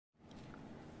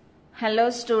Hello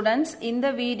students, in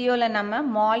the video la nama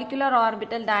molecular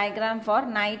orbital diagram for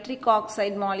nitric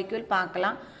oxide molecule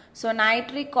paakalam. So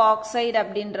nitric oxide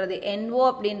அப்படின்றது NO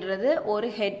அப்படின்றது ஒரு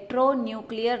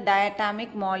heteronuclear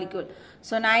diatomic molecule.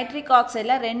 So nitric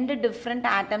oxideல ரெண்டு different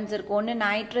atoms இருக்கு. ஒன்னு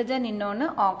nitrogen இன்னொன்னு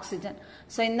oxygen.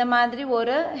 So இந்த மாதிரி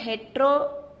ஒரு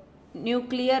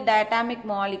heteronuclear diatomic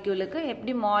moleculeக்கு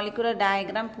எப்படி molecular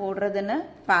diagram போடுறதுன்னு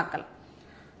பார்க்கலாம்.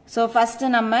 So first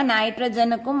நம்ம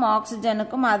நைட்ரஜனுக்கும்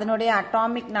ஆக்சிஜனுக்கும் அதனுடைய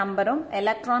atomic numberம்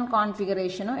electron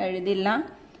configurationம் எழுதிடலாம்.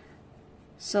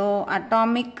 So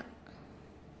atomic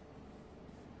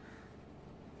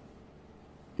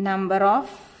number of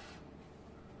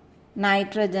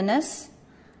nitrogen is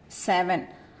 7.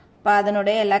 இப்போ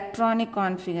அதனுடைய electronic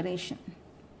configuration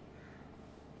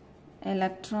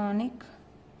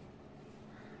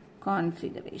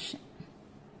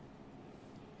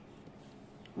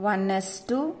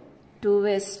 1s2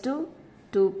 2s2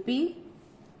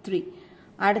 2p3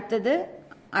 அடுத்தது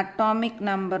atomic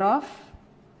number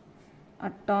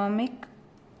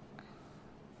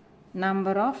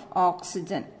of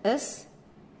oxygen is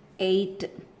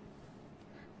 8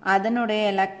 அதனுடைய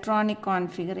electronic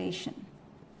configuration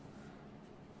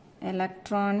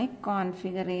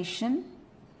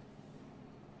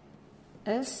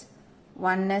is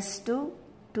 1s2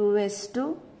 2s2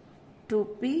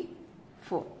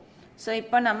 2p4. So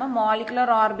இப்போ நம்ம molecular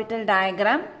orbital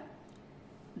diagram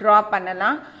draw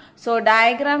பண்ணலாம். So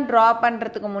diagram draw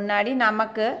பண்றதுக்கு முன்னாடி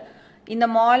நமக்கு இந்த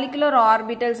molecular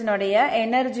orbitals உடைய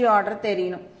energy order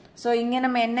தெரியணும். So இங்க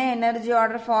நம்ம என்ன energy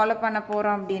order follow பண்ண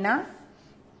போறோம் அப்படினா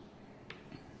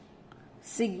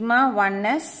sigma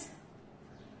 1s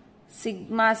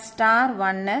sigma star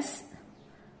 1s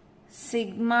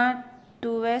sigma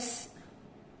 2s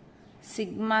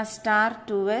sigma star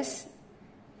 2s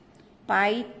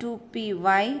pi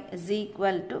 2py is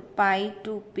equal to pi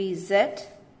 2pz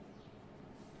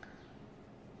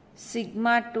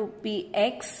sigma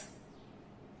 2px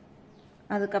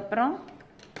அதுக்கப்புறம்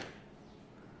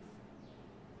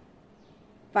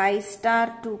pi star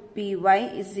 2py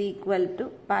is equal to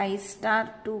pi star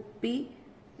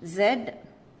 2pz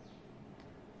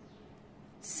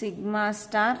sigma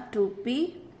star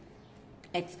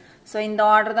 2px. So இந்த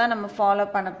order தான் நம்ம follow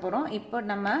பண்ண போறோம். இப்போ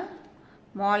நம்ம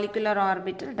molecular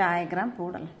orbital diagram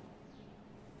போடலாம்.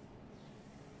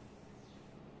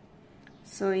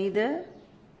 So இது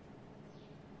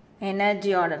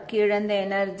energy order. கீழந்த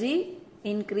energy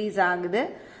increase ஆகுது.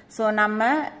 So நம்ம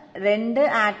ரெண்டு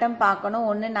atom பார்க்கணும்.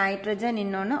 ஒன்னு nitrogen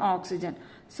இன்னொன்னு oxygen.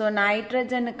 So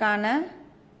nitrogenக்கான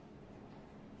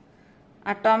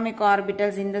atomic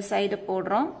orbitals இந்த side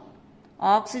போடுறோம்.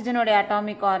 oxygen உடைய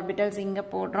atomic orbitals இங்க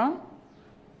போடுறோம்.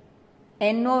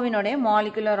 NO வினுடைய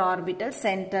molecular orbital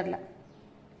centerல.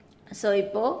 So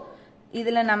இப்போ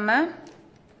இதுல நம்ம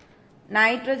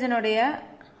nitrogen உடைய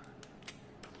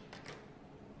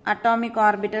atomic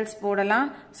orbitals போடலாம்.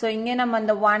 So இங்க நம்ம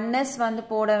அந்த 1s வந்து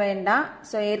போட வேண்டாம்.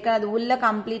 So ஏற்கனவே அது உள்ள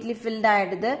completely filled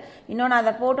ஆயிடுது. இன்னொன்னு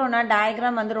அதை போட்டோம்னா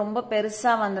diagram வந்து ரொம்ப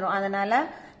பெருசா வந்துரும். அதனால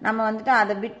நம்ம வந்துட்டு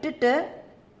அதை விட்டுட்டு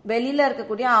வெளியில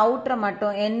இருக்கக்கூடிய outer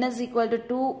மட்டும் n is equal to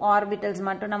 2 orbitals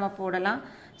மட்டும் நம்ம போடலாம்.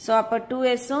 So அப்ப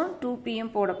 2s உம் 2p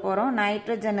யும் போட போறோம்.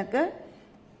 நைட்ரஜனுக்கு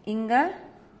இங்க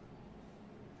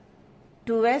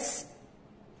 2s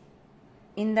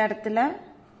இந்த இடத்துல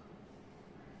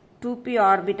 2p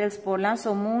orbitals போடலாம். So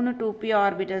 3 2p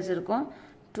orbitals இருக்கும்.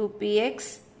 2px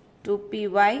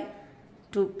 2py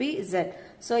 2pz.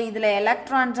 So இதுல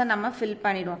electrons நம்ம fill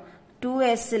பண்ணிடுவோம்.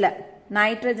 2s ல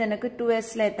நைட்ரஜனுக்கு 2s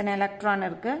ல எத்தனை எலக்ட்ரான்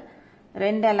இருக்கு?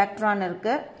 2 எலக்ட்ரான்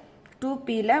இருக்கு. 2p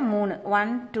ல 3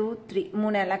 1 2 3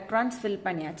 3 electrons fill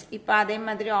பண்ணியாச்சு. இப்போ அதே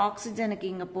மாதிரி ஆக்சிஜனுக்கு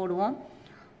இங்க போடுவோம்.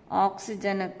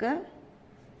 ஆக்சிஜனுக்கு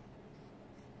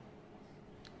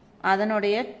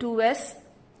அதனுடைய 2s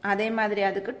அதே மாதிரி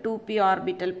அதுக்கு 2p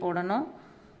orbital போடணும்.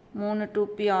 3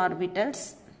 2p orbitals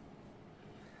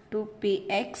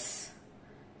 2px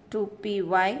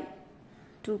 2py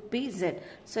 2pz.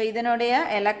 So இதனுடைய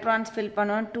electrons fill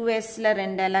பண்ணுவோம். 2s ல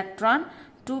 2 electron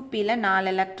 2p ல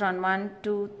 4 electron 1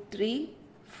 2 3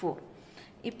 4.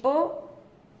 இப்போ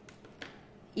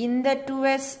இந்த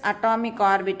 2s atomic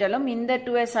orbitalum இந்த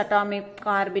 2s atomic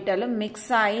orbitalum mix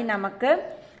ஆகி நமக்கு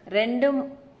ரெண்டு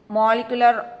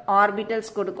molecular orbitals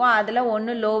கொடுக்கும். அதுல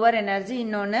ஒன்னு lower energy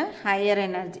இன்னொன்னு higher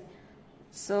energy.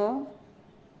 So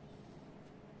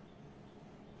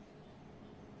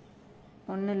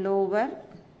ஒன்னு lower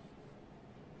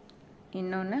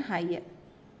இன்னொன்னு higher.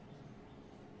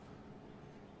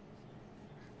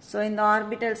 So இந்த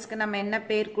orbitals-க்கு நம்ம என்ன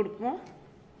பேர் கொடுப்போம்?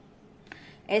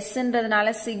 S ன்றதுனால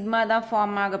sigma தான்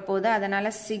form ஆக போகுது. அதனால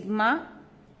sigma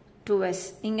 2s.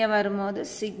 இங்க வரும்போது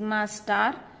sigma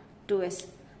star 2s.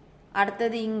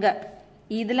 அடுத்தது இங்க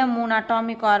இதுல 3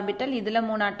 atomic orbital, இதுல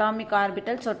 3 atomic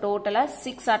orbital. So total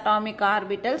 6 atomic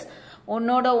orbitals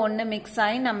ஒன்னோட ஒன்னு மிக்ஸ்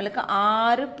ஆகி நம்மளுக்கு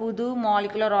 6 புது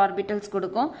molecular orbitals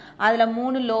கொடுக்கும். அதுல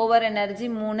 3 lower energy,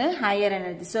 3 higher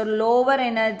energy. So lower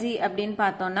energy அப்படின்னு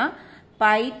பார்த்தோம்னா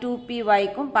pi 2py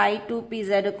க்கும் pi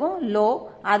 2pz க்கும் low,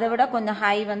 அதை விட கொஞ்சம்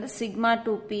high வந்து sigma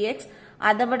 2px,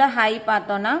 அதை விட high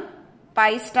பார்த்தோம்னா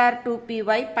pi star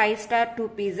 2py, pi star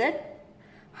 2pz,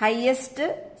 highest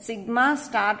sigma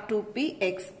star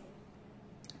 2px.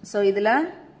 So இதுல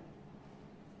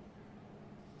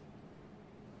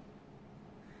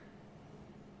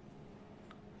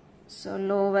so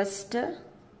lowest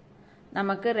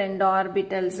நமக்கு 2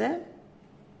 orbitals,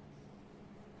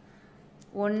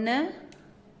 ஒன்னு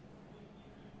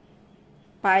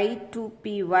pi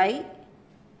 2py,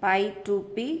 pi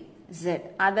 2pz,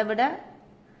 அதை விட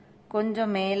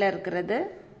கொஞ்சம் மேல இருக்கிறது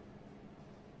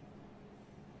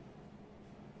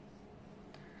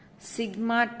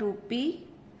sigma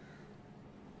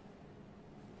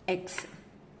 2px.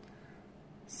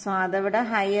 So அதை விட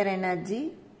higher energy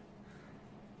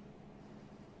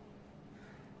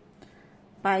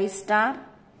pi star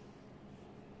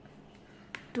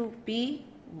 2py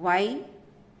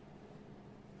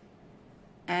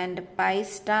and pi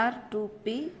star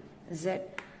 2pz,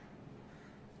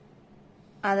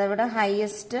 அதை விட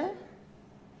highest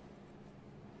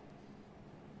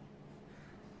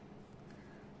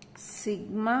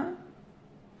sigma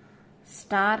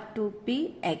star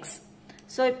 2px.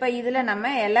 So இப்ப இதுல நம்ம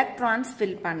electrons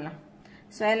fill பண்ணலாம்.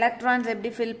 So electrons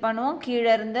எப்படி fill பண்ணுவோம்? கீழ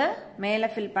இருந்து மேல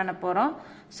fill பண்ண போறோம்.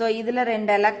 So இதுல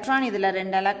 2 electron, இதுல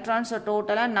 2 electron. So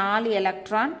டோட்டலா 4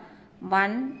 electron.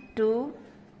 1 2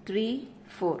 3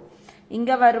 4.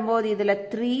 இங்க வரும்போது இதுல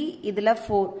 3, இதுல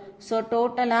 4. So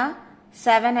டோட்டலா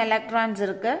 7 electrons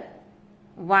இருக்கு.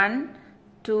 1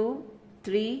 2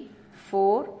 3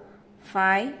 4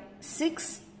 5 6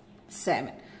 7.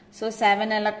 So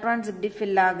 7 electrons இப்படி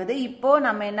fill ஆகுது. இப்போ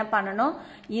நம்ம என்ன பண்ணணும்?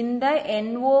 இந்த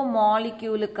NO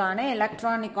moleculeக்கான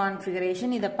electronic configuration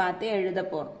இத பார்த்து எழுத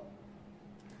போறோம்.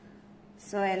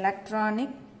 So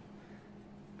electronic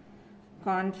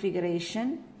configuration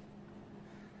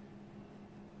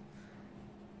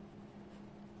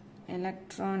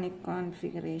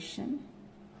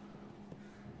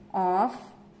of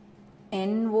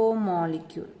NO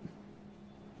molecule.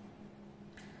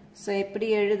 So எப்படி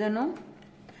எழுதணும்?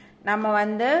 நம்ம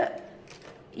வந்து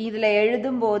இதுல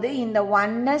எழுதும்போது இந்த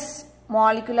 1s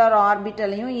molecular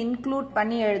orbitaலையும் include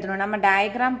பண்ணி எழுதணும். நம்ம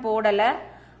diagram போடல,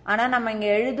 ஆனா நம்ம இங்க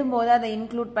எழுதும்போது அதை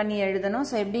include பண்ணி எழுதணும்.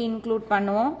 So எப்படி include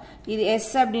பண்ணுவோம்? இது S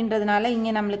அப்படின்றதுனால இங்க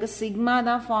நம்மளுக்கு sigma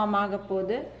தான் form ஆக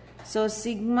போகுது. So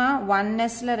sigma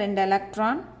 1sல 2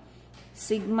 electron,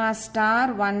 sigma star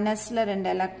 1sல 2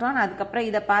 electron, அதுக்கப்புறம்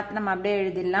இதை பார்த்து நம்ம அப்படியே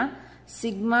எழுதிடலாம்.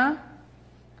 sigma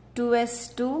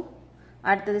 2s2,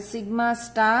 அடுத்தது sigma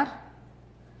star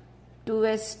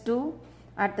 2s2,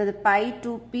 அடுத்தது pi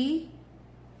 2p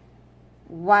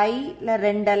y ல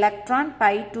 2 electron,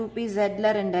 pi 2p z ல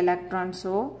 2 electron.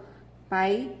 So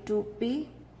pi 2p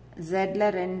z ல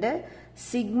 2,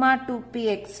 sigma 2p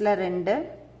x ல 2,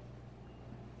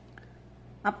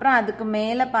 அப்புறம் அதுக்கு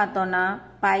மேல பார்த்தோம்னா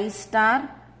pi star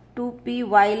 2p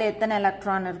y ல எத்தனை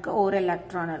electron இருக்கு? ஒரு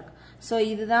electron இருக்கு. So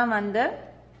இதுதான் வந்து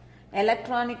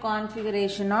electronic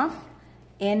configuration of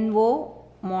NO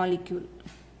molecule.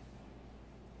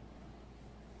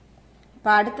 இப்ப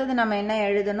அடுத்தது நம்ம என்ன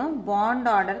எழுதணும்? bond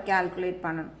order calculate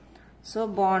பண்ணணும். So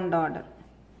bond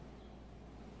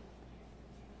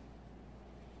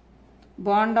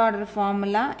order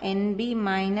formula NB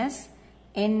minus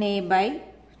NA by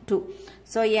 2.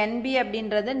 So NB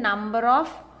அப்படின்றது number of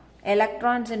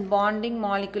electrons in bonding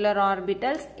molecular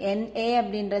orbitals, NA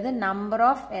அப்படின்றது number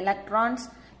of electrons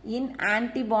in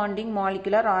anti-bonding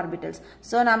molecular orbitals.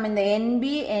 So நம்ம இந்த NB,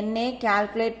 NA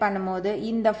calculate பண்ணும்போது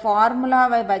இந்த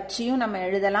ஃபார்முலாவை வச்சியும் நம்ம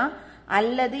எழுதலாம்,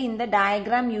 அல்லது இந்த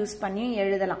டயக்ராம் யூஸ் பண்ணியும்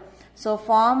எழுதலாம். So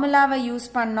ஃபார்முலாவை யூஸ்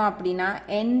பண்ணோம் அப்படின்னா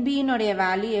NB னுடைய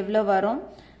வேல்யூ எவ்வளவு வரும்?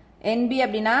 NB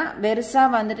அப்படின்னா வெறுசா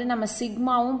வந்துட்டு நம்ம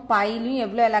சிக்மாவும் பைலையும்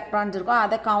எவ்வளவு எலக்ட்ரான்ஸ் இருக்கோ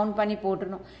அதை கவுண்ட் பண்ணி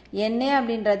போட்டுருணும். NA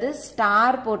அப்படின்றது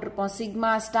ஸ்டார் போட்டிருப்போம்.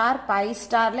 சிக்மா ஸ்டார் பை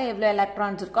ஸ்டார்ல எவ்வளவு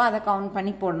எலக்ட்ரான்ஸ் இருக்கோ அதை கவுண்ட்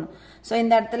பண்ணி போடணும். ஸோ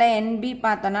இந்த இடத்துல NB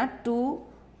பார்த்தோன்னா 2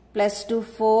 + 2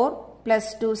 4 +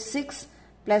 2 6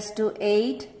 + 2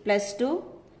 8 + 2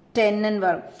 10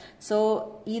 வரும். ஸோ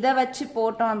இதை வச்சு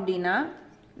போட்டோம் அப்படின்னா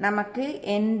நமக்கு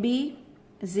NB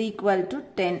is equal to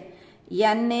 10.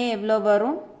 NA எவ்வளோ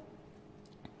வரும்?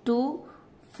 2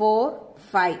 4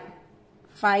 5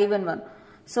 5 வரும்.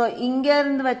 ஸோ இங்க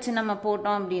இருந்து வச்சு நம்ம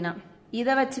போட்டோம் அப்படின்னா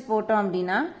இதை வச்சு போட்டோம்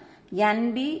அப்படின்னா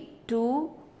NB 2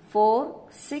 4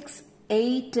 6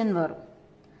 8 வரும்.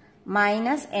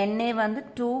 minus Na வந்து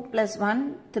 2 plus 1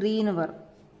 3 வரும்.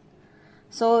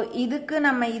 So இதுக்கு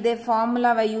நம்ம இதே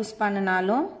ஃபார்முலாவை யூஸ்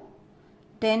பண்ணினாலும்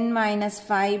 10 minus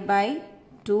 5 by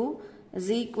 2 is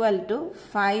equal to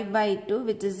 5 by 2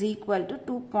 which is equal to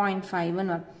 2.5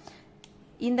 வரும்.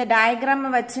 இந்த டயக்ராமை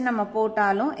வச்சு நம்ம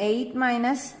போட்டாலும் 8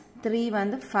 minus 3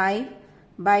 வந்து 5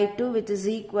 by 2 which is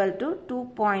equal to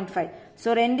 2.5. So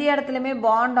ரெண்டு இடத்துலயுமே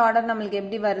bond order நம்மளுக்கு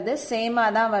எப்படி வருது சேமா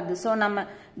தான் வருது. So நம்ம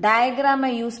டயக்ராமை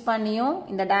யூஸ் பண்ணியும்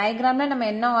இந்த டயக்ராம்ல நம்ம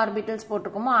என்ன ஆர்பிட்டல்ஸ்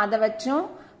போட்டுக்கோமோ அதை வச்சும்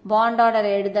bond order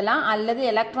எழுதலாம் அல்லது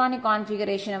எலக்ட்ரானிக்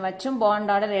கான்ஃபிகரேஷனை வச்சும் bond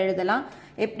order எழுதலாம்.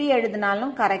 எப்படி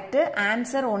எழுதினாலும் கரெக்ட்,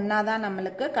 ஆன்சர் ஒன்னா தான்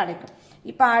நம்மளுக்கு கிடைக்கும்.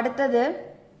 இப்போ அடுத்தது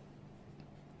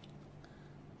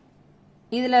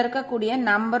இதுல இருக்கக்கூடிய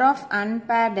நம்பர் ஆஃப்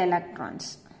அன்பேர்ட் எலக்ட்ரான்ஸ்.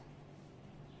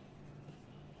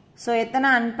 ஸோ எத்தனை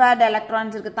அன்பேர்ட்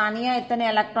எலக்ட்ரான்ஸ் இருக்கு, தனியா எத்தனை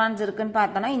எலக்ட்ரான்ஸ் இருக்குன்னு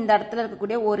பார்த்தோம்னா இந்த இடத்துல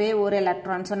இருக்கக்கூடிய ஒரே ஒரு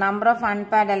electron. So number of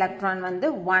அன்பேர்ட் electron வந்து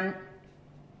 1.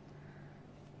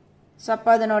 ஸோ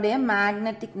அப்போ அதனுடைய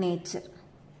மேக்னெட்டிக் நேச்சர்,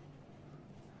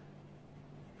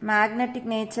 மேக்னெட்டிக்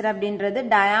நேச்சர் அப்படின்றது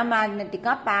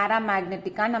டயாமேக்னெட்டிக்கா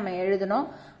பாராமேக்னெட்டிக்கா நம்ம எழுதணும்.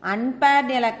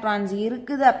 அன்பேர்ட் எலக்ட்ரான்ஸ்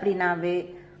இருக்குது அப்படின்னாவே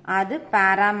அது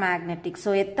பாராமேக்னெட்டிக்.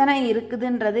 ஸோ எத்தனை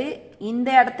இருக்குதுன்றது இந்த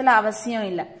இடத்துல அவசியம்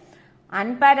இல்லை.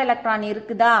 அன்பேர்ட் எலக்ட்ரான்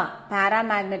இருக்குதா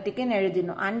பாராமேக்னெட்டிக்னு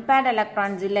எழுதணும். அன்பேர்ட்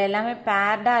எலக்ட்ரான்ஸ் இல்லை எல்லாமே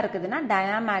பேர்டா இருக்குதுன்னா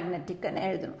டயாமேக்னெட்டிக்னு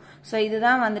எழுதணும். ஸோ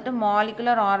இதுதான் வந்துட்டு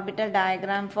molecular orbital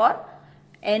diagram for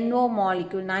NO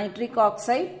molecule, nitric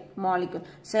oxide molecule.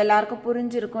 So எல்லாருக்கும்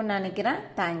புரிஞ்சிருக்கும்னு நினைக்கிறேன்.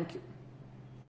 தேங்க்யூ.